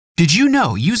Did you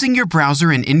know using your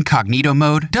browser in incognito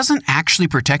mode doesn't actually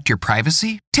protect your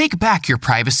privacy? Take back your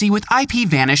privacy with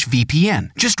IPVanish VPN.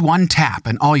 Just one tap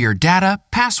and all your data,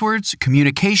 passwords,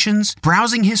 communications,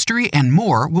 browsing history, and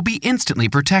more will be instantly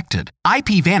protected.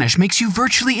 IPVanish makes you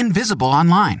virtually invisible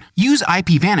online. Use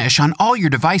IPVanish on all your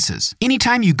devices,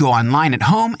 anytime you go online at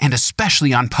home and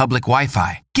especially on public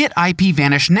Wi-Fi. Get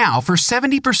IPVanish now for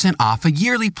 70% off a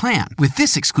yearly plan with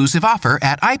this exclusive offer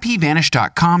at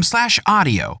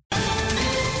ipvanish.com/audio.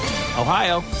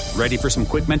 Ohio, ready for some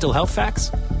quick mental health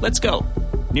facts? Let's go.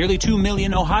 Nearly 2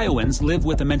 million Ohioans live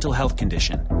with a mental health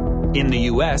condition. In the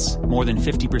U.S., more than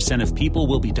 50% of people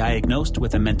will be diagnosed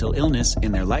with a mental illness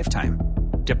in their lifetime.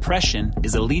 Depression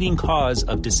is a leading cause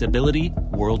of disability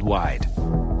worldwide.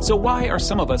 So why are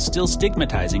some of us still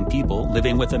stigmatizing people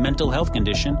living with a mental health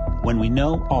condition when we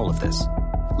know all of this?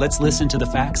 Let's listen to the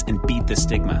facts and beat the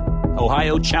stigma.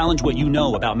 Ohio, challenge what you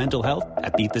know about mental health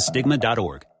at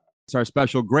beatthestigma.org. It's our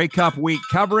special Grey Cup week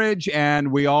coverage,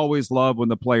 and we always love when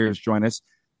the players join us.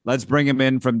 Let's bring him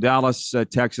in from Dallas,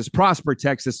 Texas, Prosper,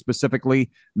 Texas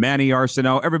specifically, Manny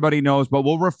Arceneaux. Everybody knows, but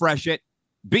we'll refresh it.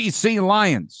 BC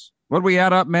Lions. What do we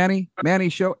add up, Manny? Manny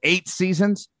show, 8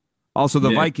 seasons. Also the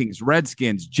Vikings,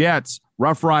 Redskins, Jets,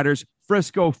 Rough Riders,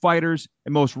 Frisco Fighters,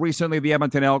 and most recently the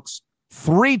Edmonton Elks.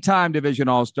 3-time Division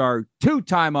All-Star,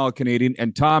 2-time All-Canadian,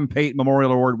 and Tom Payton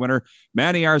Memorial Award winner,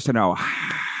 Manny Arceneaux.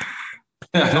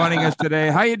 Joining us today.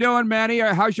 How you doing, Manny?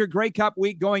 How's your Grey Cup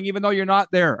week going, even though you're not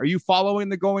there? Are you following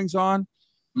the goings-on?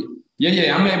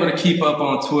 Yeah. I'm able to keep up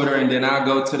on Twitter, and then I'll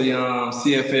go to the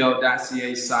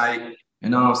CFL.ca site,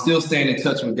 and still staying in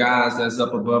touch with guys that's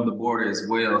up above the border as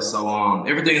well. So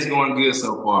everything is going good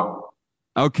so far.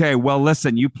 Okay, well,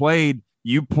 listen, you played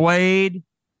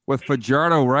with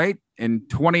Fajardo, right? In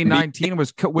 2019,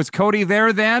 was Cody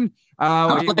there then?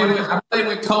 I played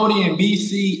with Cody in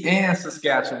BC and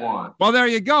Saskatchewan. Well, there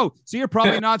you go. So you're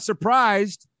probably not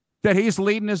surprised that he's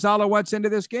leading his Alouettes into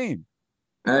this game.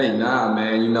 Hey, nah,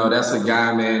 man. You know, that's a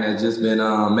guy, man, that's just been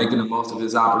making the most of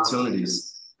his opportunities.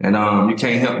 And you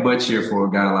can't help but cheer for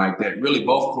a guy like that. Really,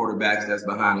 both quarterbacks that's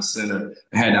behind the center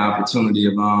had the opportunity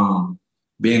of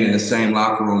being in the same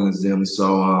locker room as them.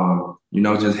 So,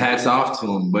 just hats off to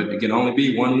him. But it can only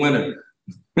be one winner.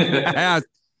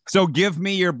 So give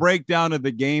me your breakdown of the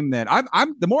game then.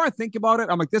 I'm the more I think about it,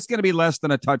 I'm like, this is going to be less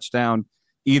than a touchdown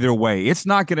either way. It's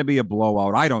not going to be a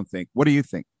blowout, I don't think. What do you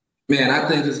think? Man, I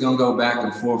think it's going to go back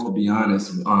and forth, to be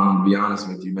honest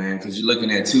with you, man, because you're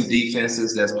looking at two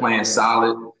defenses that's playing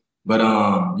solid. But,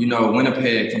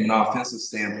 Winnipeg, from an offensive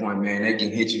standpoint, man, they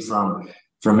can hit you from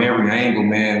every angle,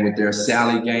 man, with their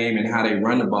Sally game and how they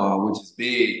run the ball, which is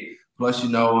big. Plus,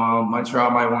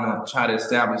 Montreal might want to try to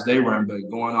establish their run, but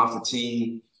going off a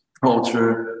team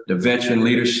culture, the veteran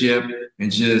leadership,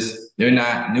 and just they're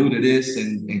not new to this,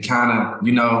 and kind of,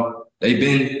 they've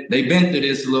been to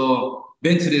this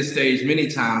stage many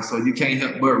times, so you can't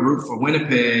help but root for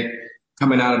Winnipeg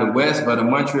coming out of the West. But a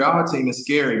Montreal team is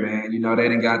scary, man. They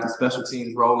done got the special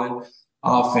teams rolling.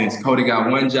 Offense, Cody got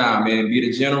one job, man: be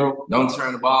the general, don't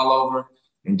turn the ball over.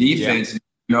 And defense,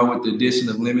 with the addition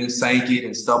of Lemon, Sankey,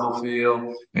 and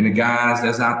Stubblefield, and the guys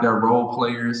that's out there, role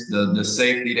players, the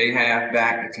safety they have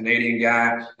back, the Canadian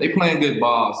guy, they playing good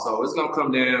ball. So it's gonna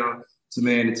come down to,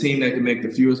 man, the team that can make the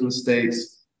fewest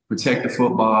mistakes, protect the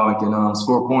football, and can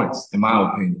score points, in my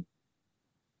opinion.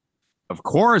 Of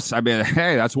course. I mean,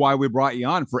 hey, that's why we brought you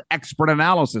on, for expert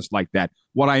analysis like that.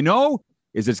 What I know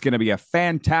is it's going to be a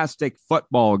fantastic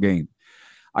football game.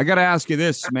 I got to ask you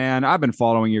this, man. I've been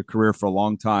following your career for a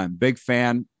long time. Big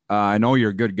fan. I know you're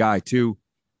a good guy, too.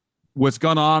 What's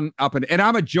going on and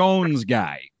I'm a Jones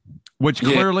guy, which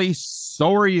clearly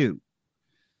so are you.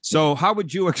 So how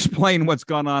would you explain what's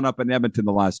gone on up in Edmonton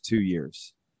the last 2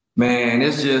 years? Man,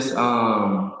 it's just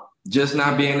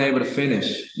not being able to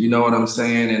finish. You know what I'm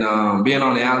saying? And being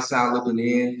on the outside looking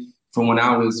in from when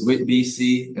I was with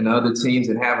BC and the other teams,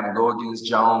 and having to go against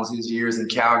Jones his years in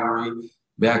Calgary,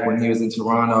 back when he was in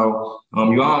Toronto.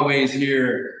 You always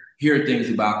hear things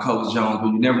about Coach Jones, but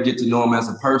you never get to know him as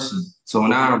a person. So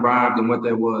when I arrived in what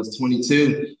that was,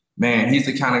 22, man, he's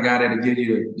the kind of guy that'll give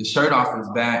you the shirt off his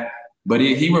back. But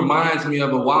he reminds me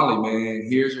of a Wally, man.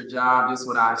 Here's your job. This is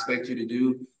what I expect you to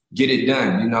do. Get it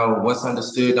done. What's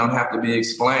understood don't have to be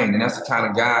explained. And that's the kind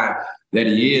of guy that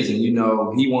he is. And, he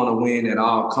want to win at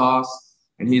all costs.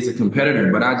 And he's a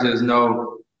competitor. But I just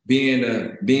know, being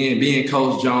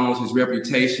Coach Jones, his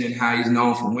reputation, how he's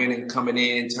known for winning, coming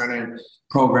in, turning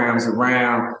programs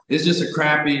around, it's just a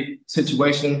crappy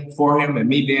situation for him. And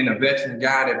me being a veteran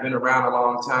guy that's been around a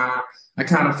long time, I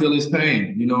kind of feel his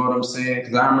pain. You know what I'm saying?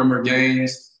 Because I remember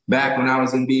games back when I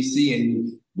was in BC,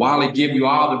 and while it give you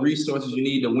all the resources you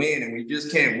need to win, and we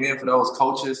just can't win for those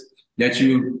coaches that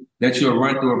you'll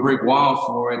run through a brick wall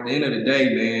for. At the end of the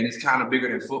day, man, it's kind of bigger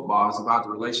than football. It's about the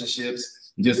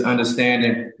relationships, just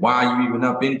understanding why you even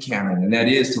up in Canada, and that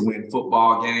is to win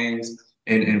football games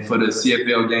and for the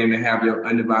CFL game to have your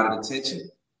undivided attention.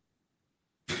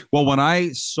 Well, when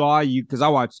I saw you, because I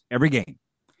watched every game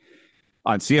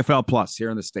on CFL Plus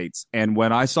here in the States, and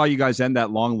when I saw you guys end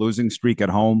that long losing streak at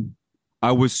home,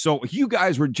 you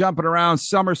guys were jumping around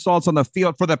somersaults on the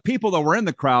field. For the people that were in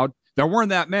the crowd, there weren't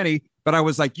that many, but I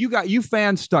was like, you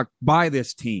fans stuck by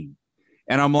this team.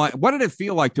 And I'm like, what did it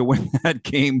feel like to win that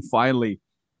game finally?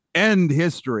 End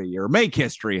history or make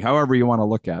history, however you want to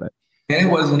look at it. And it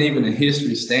wasn't even a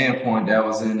history standpoint that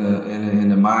was in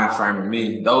the mind frame of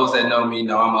me. Those that know me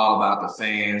know I'm all about the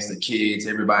fans, the kids,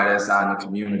 everybody that's out in the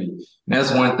community. And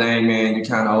that's one thing, man, you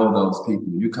kind of owe those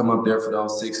people. You come up there for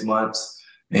those 6 months,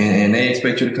 and they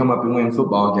expect you to come up and win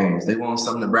football games. They want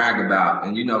something to brag about.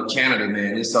 And, Canada,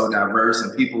 man, it's so diverse,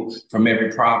 and people from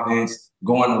every province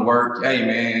going to work. Hey,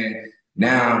 man,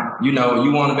 now, you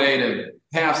want to be able to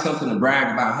have something to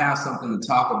brag about, have something to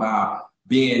talk about,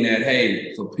 being that,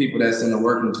 hey, for people that's in the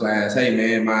working class, hey,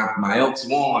 man, my Elks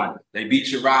won. They beat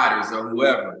your Riders or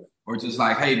whoever. Or just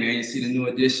like, hey, man, you see the new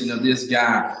addition of this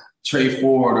guy, Trey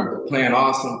Ford, or playing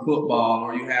awesome football,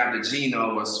 or you have the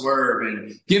Geno or Swerve,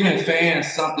 and giving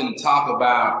fans something to talk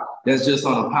about that's just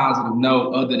on a positive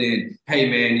note other than, hey,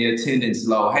 man, the attendance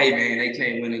low. Hey, man, they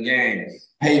can't win a game.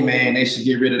 Hey, man, they should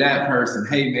get rid of that person.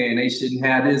 Hey, man, they shouldn't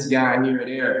have this guy here or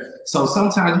there. So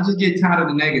sometimes you just get tired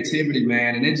of the negativity,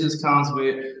 man, and it just comes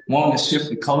with wanting to shift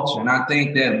the culture. And I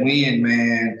think that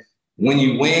when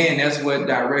you win, that's what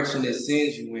direction it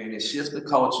sends you in. It shifts the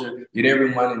culture, get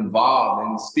everyone involved.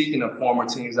 And speaking of former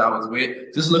teams I was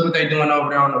with, just look what they're doing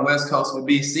over there on the West Coast with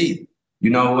BC.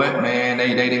 You know what, man?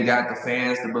 They done got the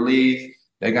fans to believe.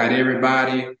 They got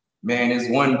everybody. Man, it's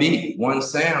one beat, one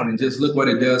sound, and just look what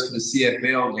it does for the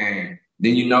CFL game.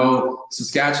 Then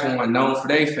Saskatchewan, known for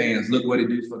their fans, look what it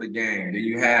do for the game. Then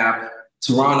you have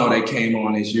Toronto that came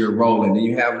on this year rolling. Then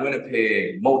you have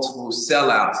Winnipeg, multiple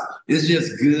sellouts. It's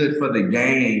just good for the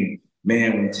game,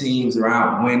 man, when teams are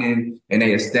out winning and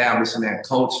they establishing that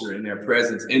culture and their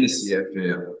presence in the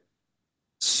CFL.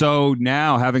 So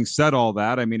now, having said all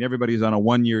that, I mean, everybody's on a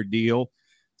 1-year deal,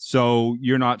 so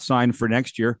you're not signed for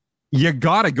next year. You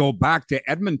got to go back to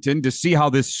Edmonton to see how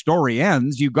this story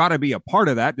ends. You got to be a part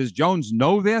of that. Does Jones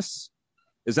know this?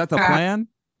 Is that the plan?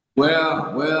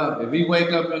 Well, if he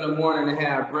wake up in the morning and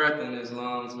have breath in his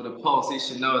lungs with a pulse, he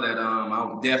should know that I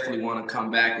would definitely want to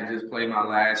come back and just play my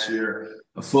last year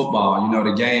of football.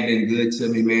 The game been good to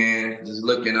me, man. Just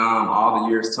looking all the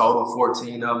years total,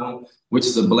 14 of them, which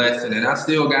is a blessing. And I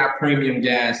still got premium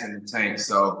gas in the tank,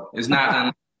 so it's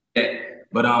not unlimited.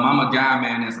 But I'm a guy,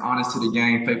 man, that's honest to the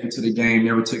game, faithful to the game,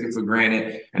 never took it for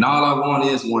granted. And all I want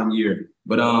is 1 year.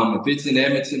 But if it's in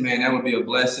Edmonton, man, that would be a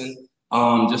blessing.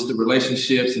 Just the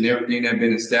relationships and everything that have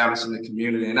been established in the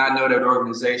community. And I know that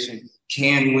organization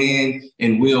can win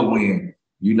and will win.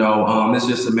 It's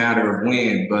just a matter of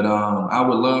when. But I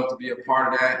would love to be a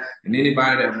part of that. And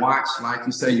anybody that watched, like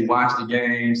you say, you watch the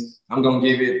games, I'm going to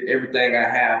give it everything I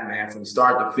have, man, from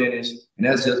start to finish. And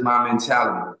that's just my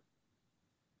mentality.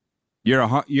 You're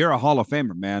a Hall of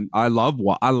Famer, man. I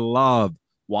love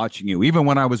watching you. Even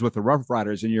when I was with the Rough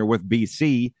Riders and you're with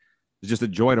BC, it's just a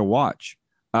joy to watch.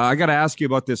 I got to ask you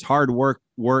about this Hard Work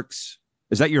Works.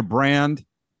 Is that your brand?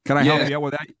 Can I help you out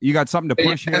with that? You got something to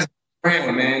push here?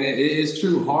 Brand, man. It is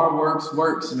true. Hard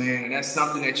works, man. And that's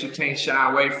something that you can't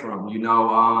shy away from.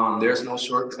 There's no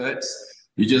shortcuts.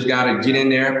 You just got to get in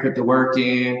there, put the work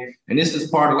in. And this is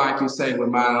part of, like you say, with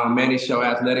my Manny Show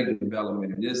athletic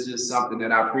development. And this is just something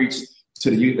that I preach to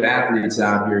the youth athletes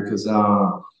out here because,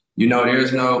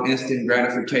 there's no instant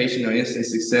gratification or instant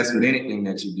success with anything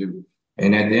that you do.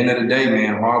 And at the end of the day,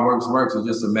 man, hard works. It's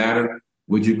just a matter,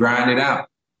 would you grind it out?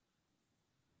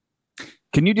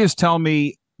 Can you just tell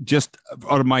me, just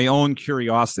out of my own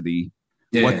curiosity,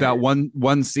 what that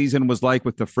one season was like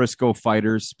with the Frisco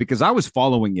Fighters? Because I was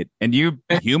following it, and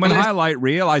human highlight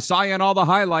reel. I saw you in all the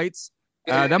highlights.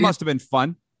 That must have been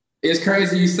fun. It's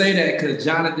crazy you say that because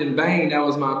Jonathan Bain, that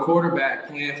was my quarterback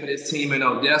playing for this team in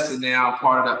Odessa now,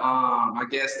 part of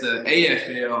the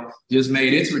AFL, just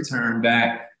made its return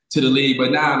back to the league.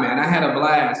 But nah, man, I had a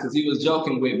blast because he was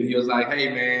joking with me. He was like,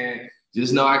 hey, man,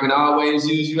 just know I can always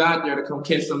use you out there to come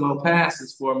catch some more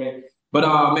passes for me. But,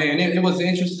 man, it was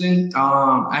interesting.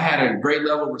 I had a great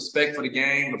level of respect for the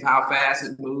game of how fast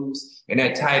it moves in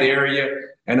that tight area.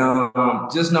 And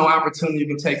just no opportunity you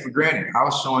can take for granted. I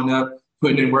was showing up,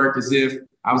 putting in work as if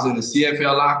I was in the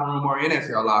CFL locker room or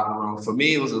NFL locker room. For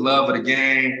me, it was a love of the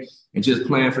game. and just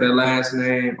playing for that last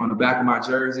name on the back of my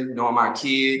jersey, knowing my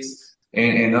kids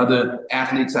and other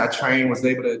athletes I trained was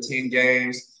able to attend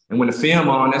games. And when the film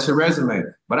on, that's your resume.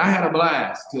 But I had a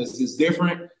blast because it's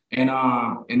different. And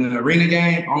in an arena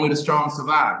game, only the strong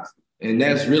survive. And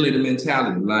that's really the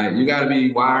mentality. Like, you got to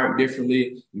be wired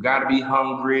differently. You got to be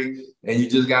hungry, and you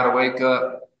just got to wake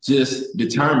up just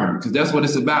determined, because that's what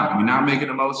it's about. You're not making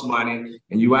the most money,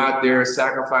 and you out there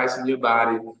sacrificing your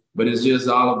body, but it's just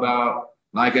all about,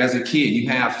 like, as a kid, you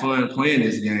have fun playing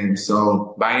this game.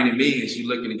 So by any means, you're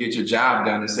looking to get your job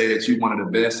done and say that you're one of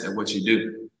the best at what you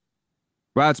do.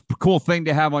 Well, it's a cool thing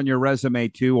to have on your resume,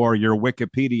 too, or your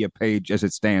Wikipedia page as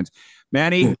it stands.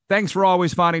 Manny, thanks for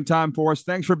always finding time for us.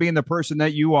 Thanks for being the person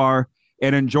that you are,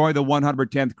 and enjoy the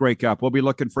 110th Grey Cup. We'll be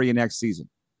looking for you next season.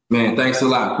 Man, thanks a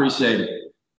lot. Appreciate it.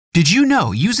 Did you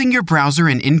know using your browser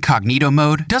in incognito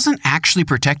mode doesn't actually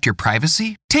protect your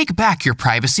privacy? Take back your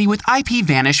privacy with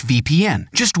IPVanish VPN.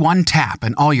 Just one tap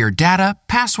and all your data,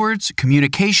 passwords,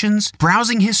 communications,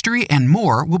 browsing history, and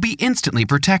more will be instantly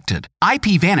protected.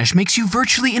 IPVanish makes you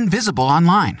virtually invisible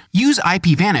online. Use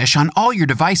IPVanish on all your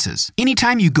devices,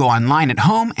 anytime you go online at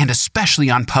home, and especially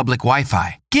on public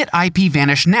Wi-Fi. Get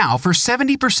IPVanish now for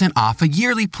 70% off a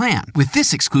yearly plan with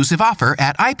this exclusive offer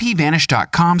at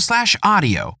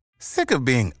ipvanish.com/audio. Sick of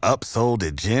being upsold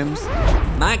at gyms?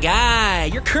 My guy,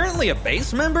 you're currently a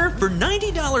base member? For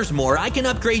 $90 more, I can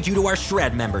upgrade you to our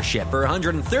Shred membership. For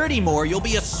 $130 more, you'll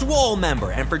be a Swole member.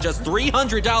 And for just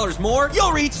 $300 more,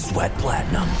 you'll reach Sweat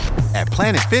Platinum. At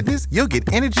Planet Fitness, you'll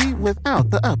get energy without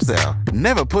the upsell.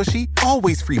 Never pushy,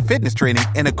 always free fitness training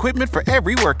and equipment for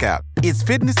every workout. It's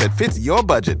fitness that fits your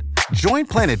budget. Join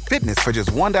Planet Fitness for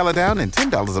just $1 down and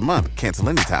 $10 a month. Cancel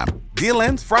anytime. Deal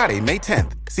ends Friday, May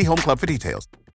 10th. See Home Club for details.